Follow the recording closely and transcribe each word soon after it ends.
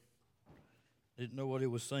Didn't know what he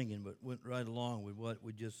was singing, but went right along with what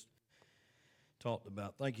we just talked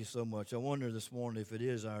about. Thank you so much. I wonder this morning if it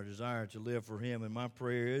is our desire to live for him, and my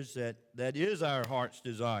prayer is that that is our heart's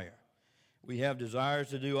desire. We have desires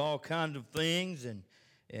to do all kinds of things and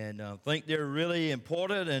think they're really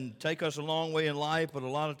important and take us a long way in life, but a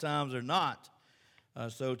lot of times they're not.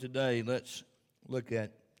 So today, let's look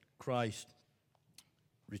at Christ's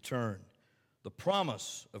return, the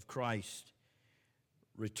promise of Christ's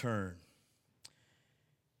return.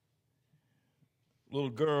 Little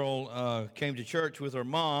girl came to church with her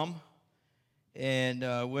mom,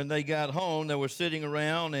 and when they got home, they were sitting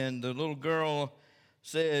around, and the little girl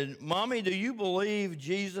said, "Mommy, do you believe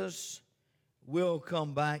Jesus will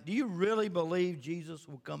come back? Do you really believe Jesus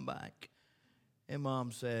will come back?" And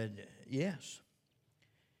Mom said, "Yes."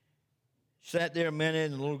 Sat there a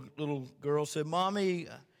minute, and the little girl said, "Mommy,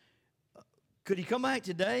 could he come back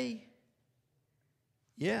today?"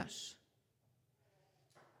 "Yes."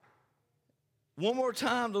 One more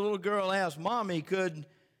time, the little girl asked, "Mommy, could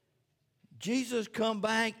Jesus come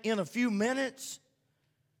back in a few minutes?"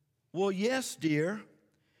 "Well, yes, dear."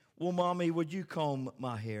 "Well, Mommy, would you comb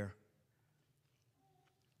my hair?"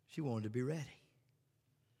 She wanted to be ready.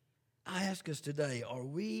 I ask us today, are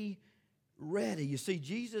we ready? You see,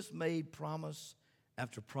 Jesus made promise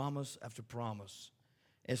after promise after promise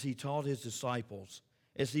as he taught his disciples,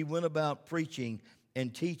 as he went about preaching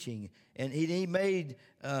and teaching, and he made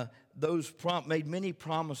made many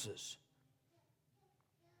promises.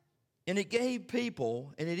 And it gave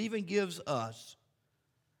people, and it even gives us,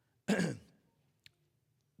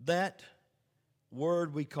 that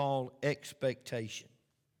word we call expectation.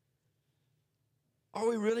 Are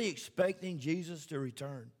we really expecting Jesus to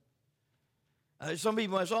return? Some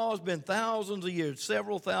people might say, "Oh, it's been thousands of years,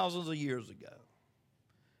 several thousands of years ago."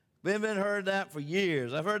 Been heard that for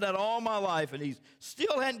years. I've heard that all my life, and he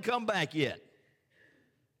still hadn't come back yet.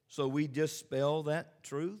 So we dispel that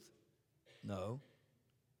truth? No,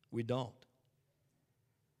 we don't.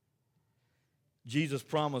 Jesus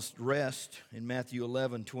promised rest in Matthew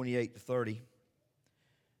 11:28-30.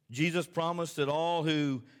 Jesus promised that all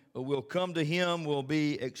who will come to him will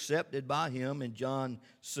be accepted by him in John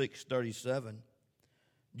 6:37.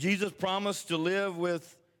 Jesus promised to live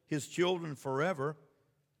with his children forever,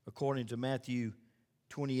 according to Matthew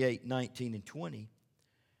 28:19-20.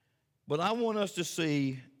 But I want us to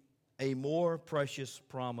see a more precious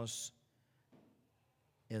promise,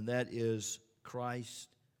 and that is Christ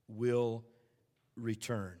will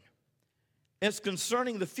return. It's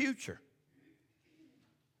concerning the future.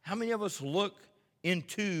 How many of us look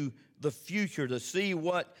into the future to see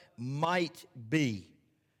what might be?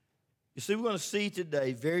 You see, we're going to see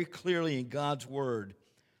today very clearly in God's word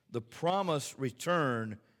the promised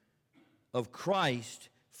return of Christ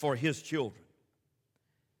for his children.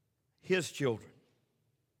 His children.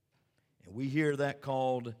 And we hear that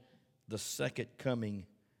called the second coming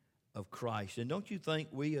of Christ. And don't you think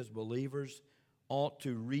we as believers ought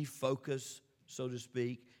to refocus, so to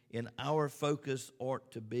speak, and our focus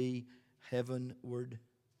ought to be heavenward?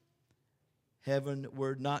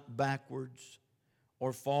 Heavenward, not backwards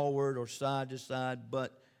or forward or side to side,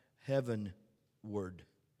 but heavenward.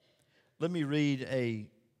 Let me read a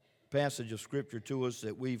passage of Scripture to us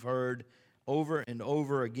that we've heard over and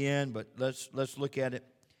over again, but let's look at it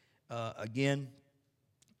again.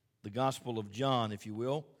 The Gospel of John, if you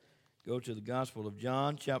will. Go to the Gospel of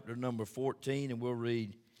John, chapter number 14, and we'll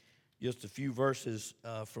read just a few verses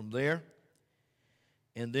from there.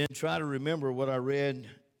 And then try to remember what I read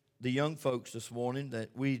the young folks this morning,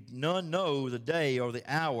 that we none know the day or the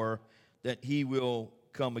hour that he will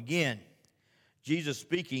come again. Jesus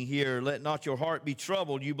speaking here, "Let not your heart be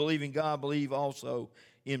troubled. You believe in God, believe also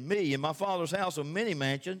in me. In my Father's house are many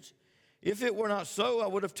mansions. If it were not so, I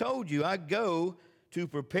would have told you. I go to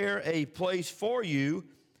prepare a place for you.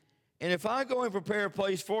 And if I go and prepare a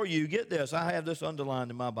place for you," get this, I have this underlined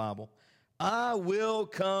in my Bible, "I will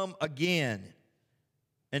come again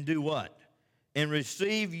and do what? And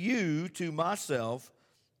receive you to myself,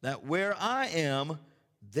 that where I am,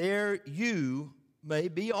 there you may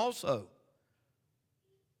be also."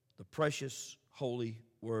 The precious, holy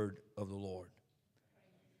word of the Lord.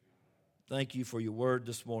 Thank you for your word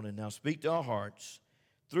this morning. Now speak to our hearts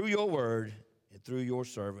through your word and through your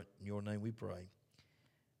servant. In your name we pray.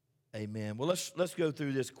 Amen. Well, let's go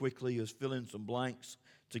through this quickly. Let's fill in some blanks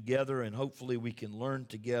together, and hopefully we can learn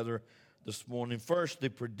together this morning. First,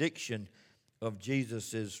 the prediction of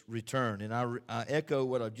Jesus' return. And I echo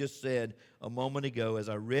what I just said a moment ago as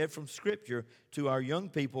I read from Scripture to our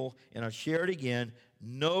young people, and I share it again.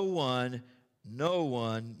 No one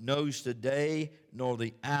knows the day nor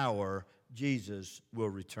the hour Jesus will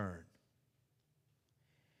return.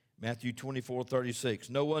 Matthew 24:36.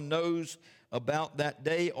 No one knows about that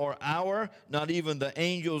day or hour, not even the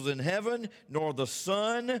angels in heaven, nor the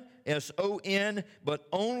Son, S-O-N, but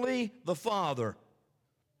only the Father.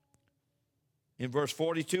 In verse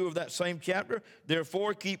 42 of that same chapter,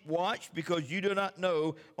 therefore keep watch, because you do not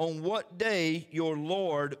know on what day your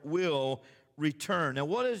Lord will return. Now,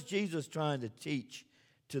 what is Jesus trying to teach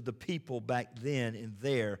to the people back then and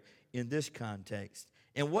there in this context?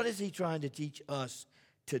 And what is he trying to teach us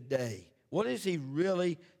today? What is he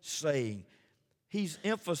really saying? He's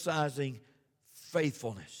emphasizing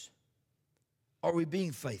faithfulness. Are we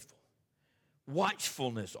being faithful?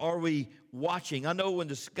 Watchfulness. Are we watching? I know when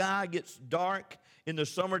the sky gets dark in the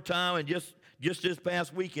summertime, and just this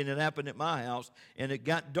past weekend it happened at my house, and it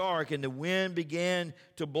got dark and the wind began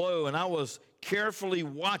to blow, and I was carefully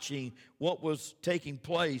watching what was taking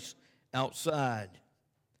place outside.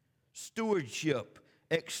 Stewardship,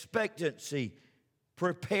 expectancy,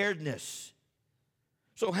 preparedness.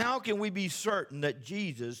 So how can we be certain that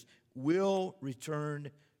Jesus will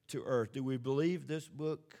return to earth? Do we believe this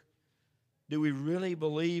book? Do we really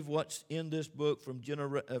believe what's in this book from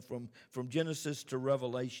Genesis to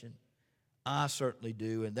Revelation? I certainly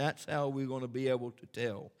do, and that's how we're going to be able to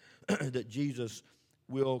tell that Jesus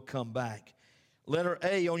will come back. Letter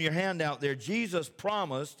A on your handout there, Jesus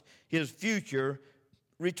promised his future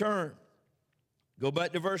return. Go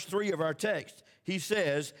back to verse 3 of our text. He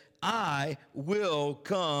says, I will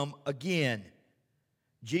come again.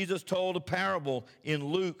 Jesus told a parable in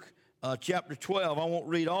Luke chapter 12. I won't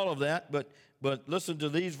read all of that, but listen to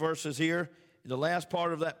these verses here. The last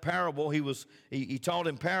part of that parable, he taught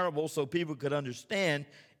in parables so people could understand,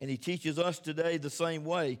 and he teaches us today the same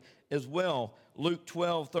way as well. Luke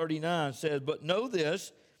 12:39 says, but know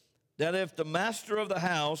this, that if the master of the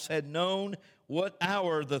house had known what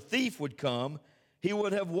hour the thief would come, he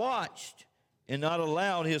would have watched and not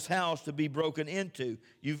allowed his house to be broken into.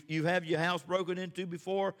 You've had your house broken into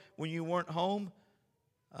before when you weren't home?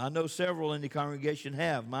 I know several in the congregation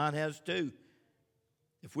have. Mine has too.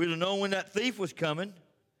 If we'd have known when that thief was coming,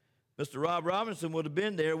 Mr. Rob Robinson would have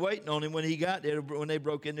been there waiting on him when he got there, when they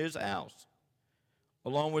broke into his house,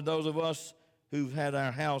 along with those of us who've had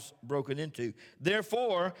our house broken into.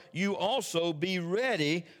 Therefore, you also be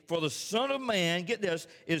ready, for the Son of Man, get this,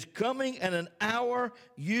 is coming at an hour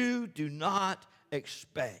you do not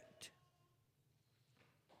expect.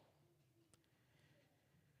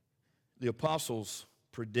 The apostles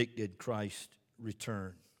predicted Christ's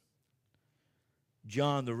return.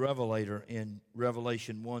 John the Revelator in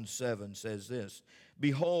Revelation 1:7 says this,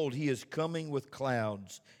 behold, he is coming with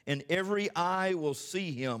clouds, and every eye will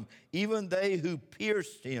see him, even they who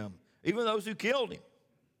pierced him, even those who killed him,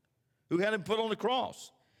 who had him put on the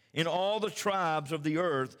cross. And all the tribes of the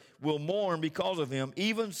earth will mourn because of him.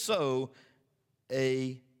 Even so,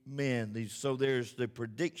 amen. So there's the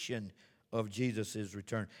prediction of Jesus'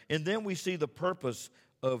 return. And then we see the purpose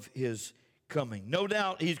of his coming. No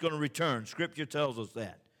doubt he's going to return. Scripture tells us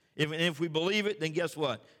that. If we believe it, then guess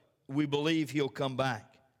what? We believe he'll come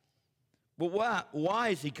back. But why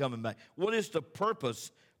is he coming back? What is the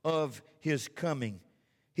purpose of his coming?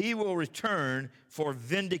 He will return for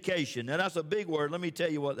vindication. Now, that's a big word. Let me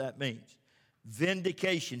tell you what that means.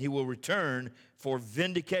 Vindication. He will return for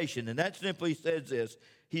vindication. And that simply says this.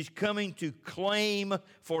 He's coming to claim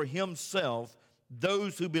for himself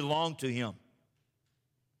those who belong to him.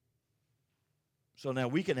 So now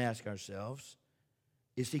we can ask ourselves,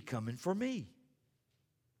 is he coming for me?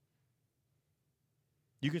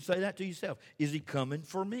 You can say that to yourself. Is he coming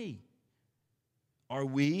for me? Are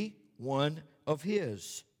we one of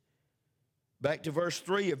his? Back to verse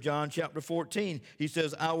 3 of John chapter 14. He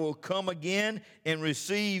says, I will come again and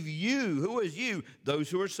receive you. Who is you?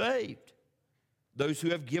 Those who are saved. Those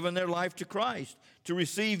who have given their life to Christ. To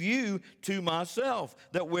receive you to myself.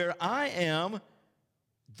 That where I am,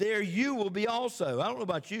 there you will be also. I don't know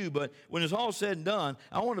about you, but when it's all said and done,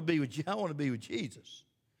 I want to be with Jesus.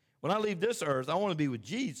 When I leave this earth, I want to be with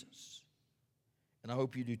Jesus. And I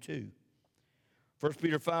hope you do too. 1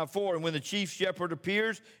 Peter 5:4, and when the chief shepherd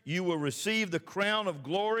appears, you will receive the crown of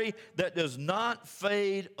glory that does not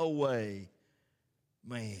fade away.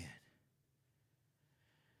 Man.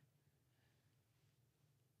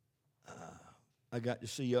 I got to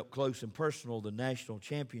see up close and personal the national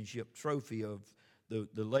championship trophy of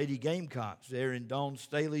the Lady Gamecocks there in Dawn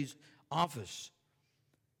Staley's office.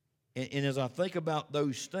 And as I think about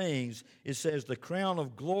those things, it says the crown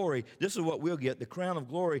of glory. This is what we'll get, the crown of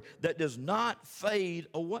glory that does not fade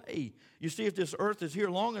away. You see, if this earth is here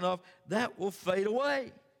long enough, that will fade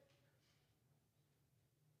away.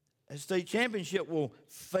 A state championship will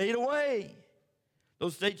fade away.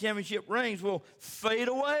 Those state championship rings will fade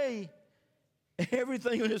away.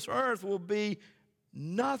 Everything on this earth will be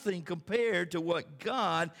nothing compared to what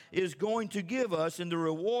God is going to give us and the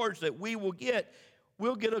rewards that we will get.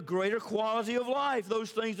 We'll get a greater quality of life, those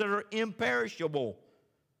things that are imperishable,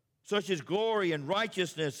 such as glory and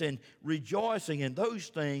righteousness and rejoicing, and those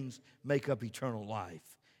things make up eternal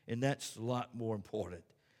life. And that's a lot more important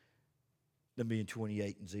than being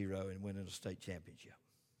 28-0 and winning a state championship.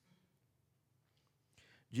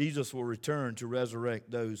 Jesus will return to resurrect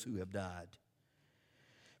those who have died.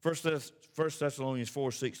 1 Thessalonians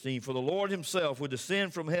 4:16, for the Lord himself will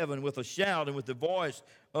descend from heaven with a shout and with the voice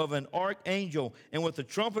of an archangel and with the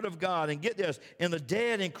trumpet of God. And get this, and the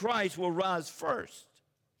dead in Christ will rise first.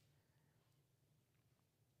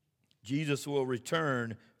 Jesus will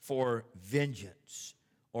return for vengeance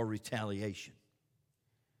or retaliation.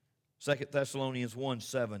 2 Thessalonians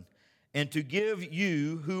 1:7, and to give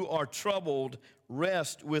you who are troubled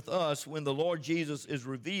rest with us when the Lord Jesus is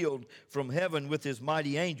revealed from heaven with his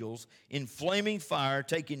mighty angels in flaming fire,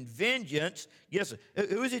 taking vengeance. Yes,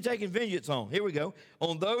 who is he taking vengeance on? Here we go.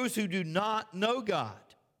 On those who do not know God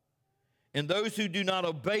and those who do not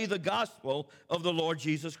obey the gospel of the Lord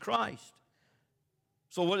Jesus Christ.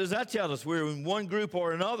 So what does that tell us? We're in one group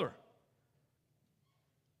or another.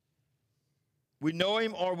 We know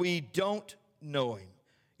him or we don't know him.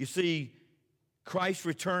 You see, Christ's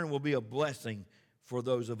return will be a blessing for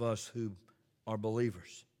those of us who are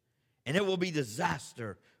believers. And it will be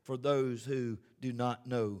disaster for those who do not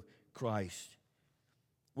know Christ.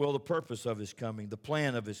 Well, the purpose of his coming, the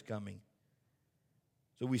plan of his coming.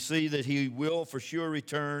 So we see that he will for sure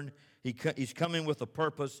return. He's coming with a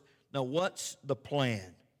purpose. Now, what's the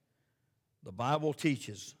plan? The Bible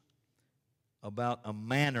teaches about a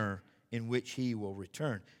manner in which he will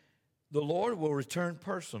return. The Lord will return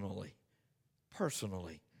personally.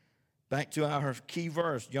 Personally. Back to our key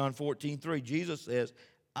verse, John 14:3. Jesus says,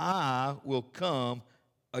 I will come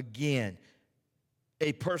again.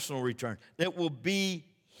 A personal return. That will be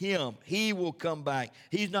him. He will come back.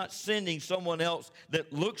 He's not sending someone else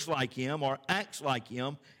that looks like him or acts like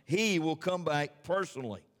him. He will come back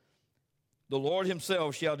personally. The Lord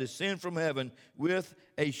himself shall descend from heaven with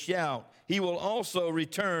a shout. He will also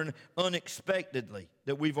return unexpectedly.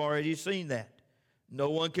 That we've already seen that. No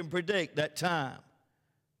one can predict that time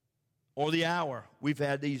or the hour. We've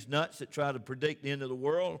had these nuts that try to predict the end of the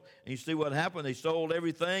world. And you see what happened. They sold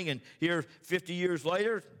everything. And here 50 years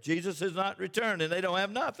later, Jesus has not returned and they don't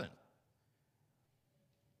have nothing.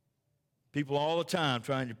 People all the time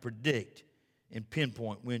trying to predict and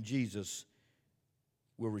pinpoint when Jesus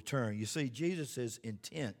will return. You see, Jesus'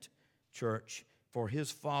 intent, church, for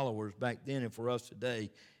his followers back then and for us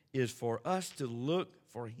today is for us to look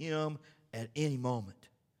for him at any moment,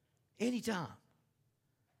 any time.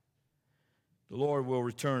 The Lord will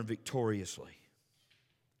return victoriously.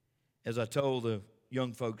 As I told the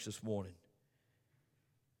young folks this morning,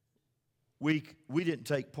 we didn't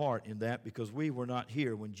take part in that because we were not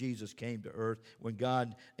here when Jesus came to earth, when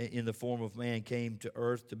God in the form of man came to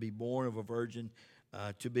earth to be born of a virgin,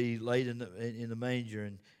 to be laid in the manger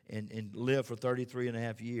and live for 33 and a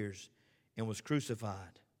half years and was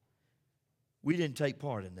crucified. We didn't take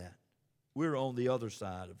part in that. We're on the other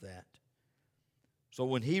side of that. So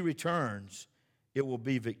when he returns, it will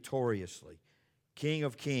be victoriously. King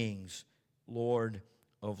of kings, Lord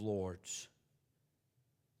of lords.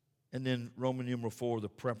 And then Roman numeral 4, the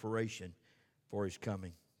preparation for his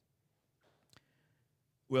coming.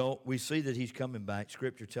 Well, we see that he's coming back.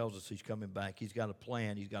 Scripture tells us he's coming back. He's got a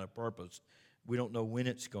plan. He's got a purpose. We don't know when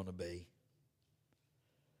it's going to be.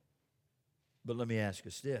 But let me ask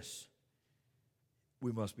us this.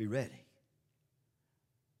 We must be ready.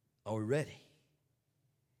 Are we ready?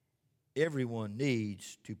 Everyone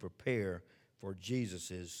needs to prepare for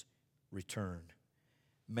Jesus' return.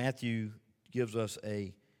 Matthew gives us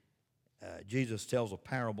Jesus tells a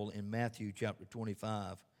parable in Matthew chapter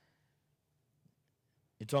 25.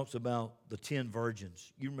 It talks about the 10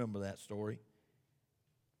 virgins. You remember that story.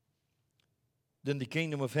 Then the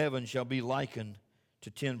kingdom of heaven shall be likened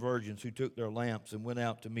to 10 virgins who took their lamps and went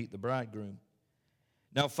out to meet the bridegroom.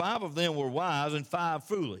 Now 5 of them were wise and 5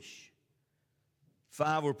 foolish.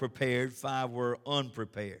 5 were prepared, 5 were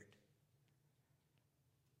unprepared.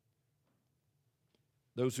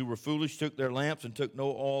 Those who were foolish took their lamps and took no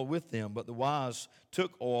oil with them, but the wise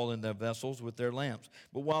took oil in their vessels with their lamps.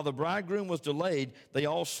 But while the bridegroom was delayed, they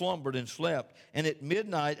all slumbered and slept. And at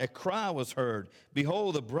midnight a cry was heard,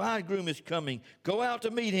 Behold, the bridegroom is coming. Go out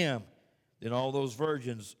to meet him. Then all those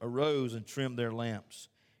virgins arose and trimmed their lamps.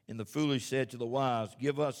 And the foolish said to the wise,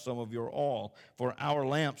 give us some of your oil, for our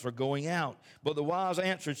lamps are going out. But the wise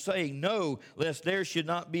answered, saying, no, lest there should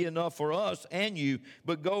not be enough for us and you,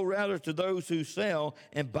 but go rather to those who sell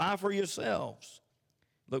and buy for yourselves.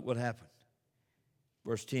 Look what happened.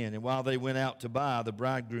 Verse 10, and while they went out to buy, the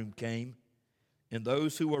bridegroom came, and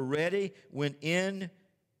those who were ready went in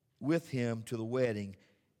with him to the wedding,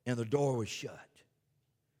 and the door was shut.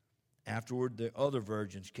 Afterward, the other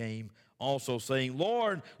virgins came also, saying,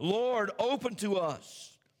 Lord, Lord, open to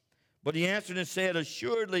us. But he answered and said,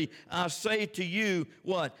 assuredly, I say to you,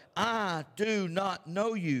 what? I do not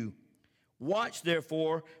know you. Watch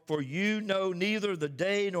therefore, for you know neither the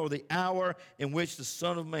day nor the hour in which the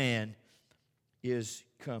Son of Man is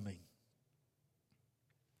coming.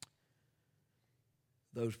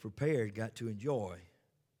 Those prepared got to enjoy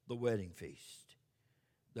the wedding feast.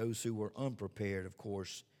 Those who were unprepared, of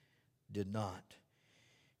course, did not.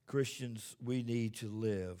 Christians, we need to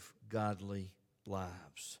live godly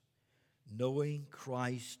lives. Knowing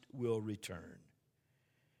Christ will return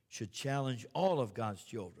should challenge all of God's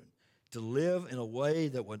children to live in a way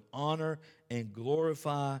that would honor and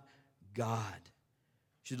glorify God.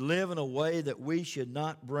 Should live in a way that we should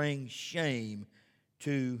not bring shame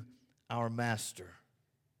to our Master.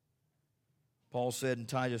 Paul said in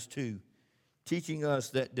Titus 2, teaching us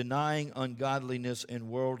that denying ungodliness and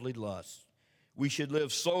worldly lust, we should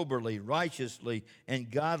live soberly, righteously, and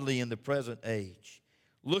godly in the present age,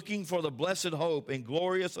 looking for the blessed hope and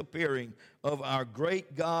glorious appearing of our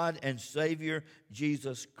great God and Savior,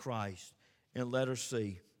 Jesus Christ. And letter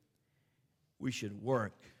C, we should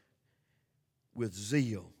work with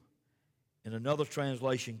zeal. And another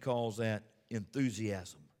translation calls that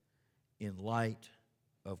enthusiasm in light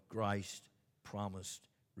of Christ's promised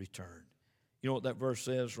return. You know what that verse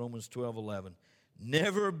says? Romans 12:11.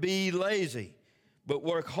 Never be lazy, but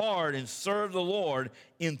work hard and serve the Lord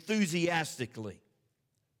enthusiastically.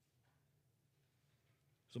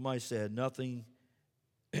 Somebody said nothing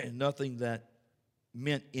that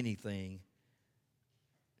meant anything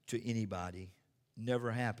to anybody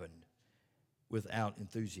never happened without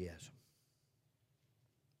enthusiasm.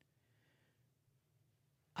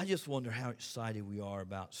 I just wonder how excited we are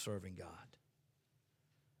about serving God.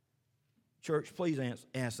 Church, please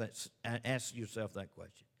ask yourself that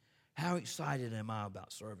question. How excited am I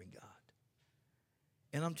about serving God?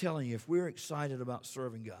 And I'm telling you, if we're excited about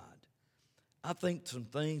serving God, I think some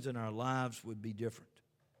things in our lives would be different.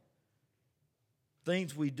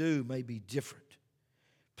 Things we do may be different.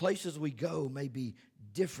 Places we go may be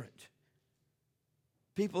different.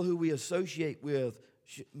 People who we associate with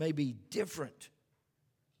may be different.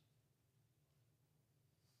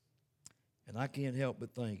 And I can't help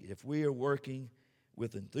but think, if we are working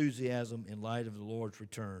with enthusiasm in light of the Lord's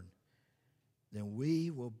return, then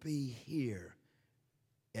we will be here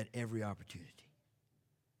at every opportunity.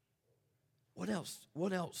 What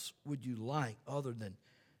else would you like other than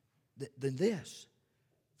this?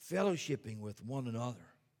 Fellowshipping with one another.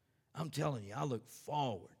 I'm telling you, I look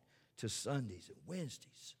forward to Sundays and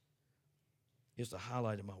Wednesdays. It's the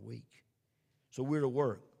highlight of my week. So we're to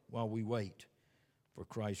work while we wait for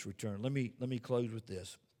Christ's return. Let me close with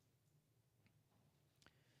this.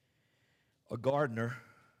 A gardener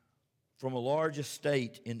from a large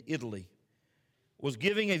estate in Italy was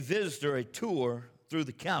giving a visitor a tour through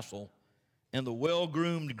the castle and the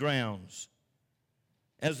well-groomed grounds.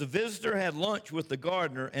 As the visitor had lunch with the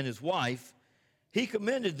gardener and his wife, he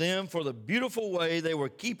commended them for the beautiful way they were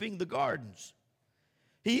keeping the gardens.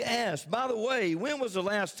 He asked, by the way, when was the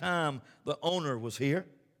last time the owner was here?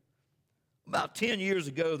 About 10 years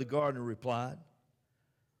ago, the gardener replied.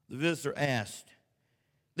 The visitor asked,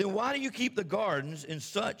 then why do you keep the gardens in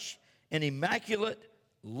such an immaculate,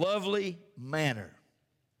 lovely manner?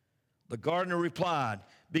 The gardener replied,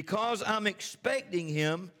 because I'm expecting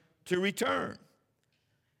him to return.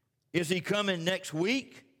 Is he coming next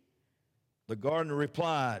week? The gardener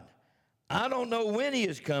replied, I don't know when he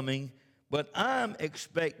is coming, but I'm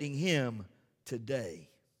expecting him today.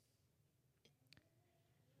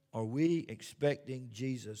 Are we expecting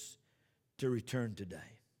Jesus to return today?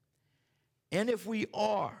 And if we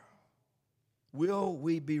are, will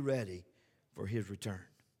we be ready for his return?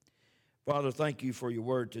 Father, thank you for your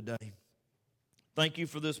word today. Thank you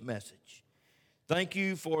for this message. Thank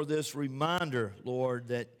you for this reminder, Lord,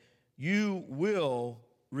 that you will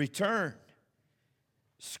return.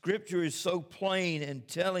 Scripture is so plain in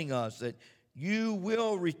telling us that you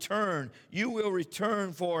will return. You will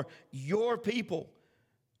return for your people,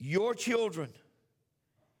 your children.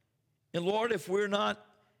 And Lord, if we're not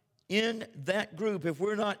in that group, if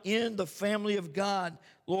we're not in the family of God,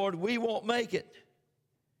 Lord, we won't make it.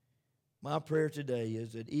 My prayer today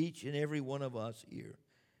is that each and every one of us here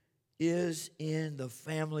is in the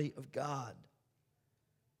family of God.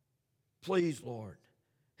 Please, Lord,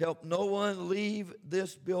 help no one leave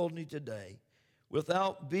this building today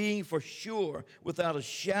without being for sure, without a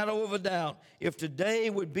shadow of a doubt, if today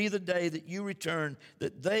would be the day that you return,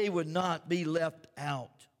 that they would not be left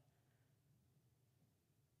out.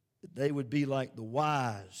 That they would be like the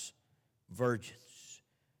wise virgins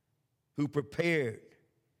who prepared,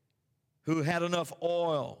 who had enough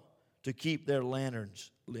oil to keep their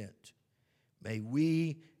lanterns lit. May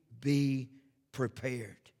we be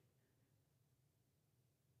prepared.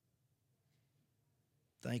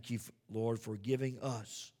 Thank you, Lord, for giving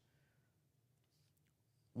us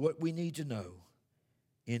what we need to know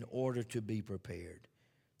in order to be prepared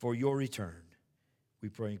for your return. We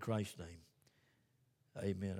pray in Christ's name. Amen.